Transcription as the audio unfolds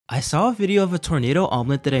I saw a video of a tornado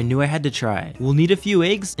omelet that I knew I had to try. We'll need a few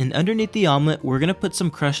eggs, and underneath the omelet, we're gonna put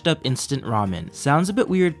some crushed up instant ramen. Sounds a bit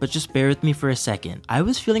weird, but just bear with me for a second. I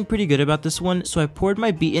was feeling pretty good about this one, so I poured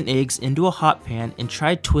my beaten eggs into a hot pan and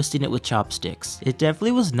tried twisting it with chopsticks. It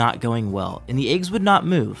definitely was not going well, and the eggs would not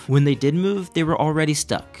move. When they did move, they were already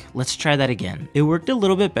stuck. Let's try that again. It worked a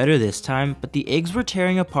little bit better this time, but the eggs were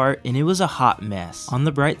tearing apart and it was a hot mess. On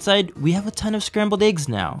the bright side, we have a ton of scrambled eggs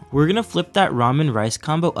now. We're gonna flip that ramen rice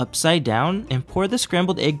combo upside down and pour the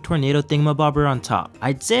scrambled egg tornado thingamabobber on top.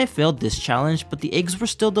 I'd say I failed this challenge, but the eggs were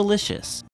still delicious.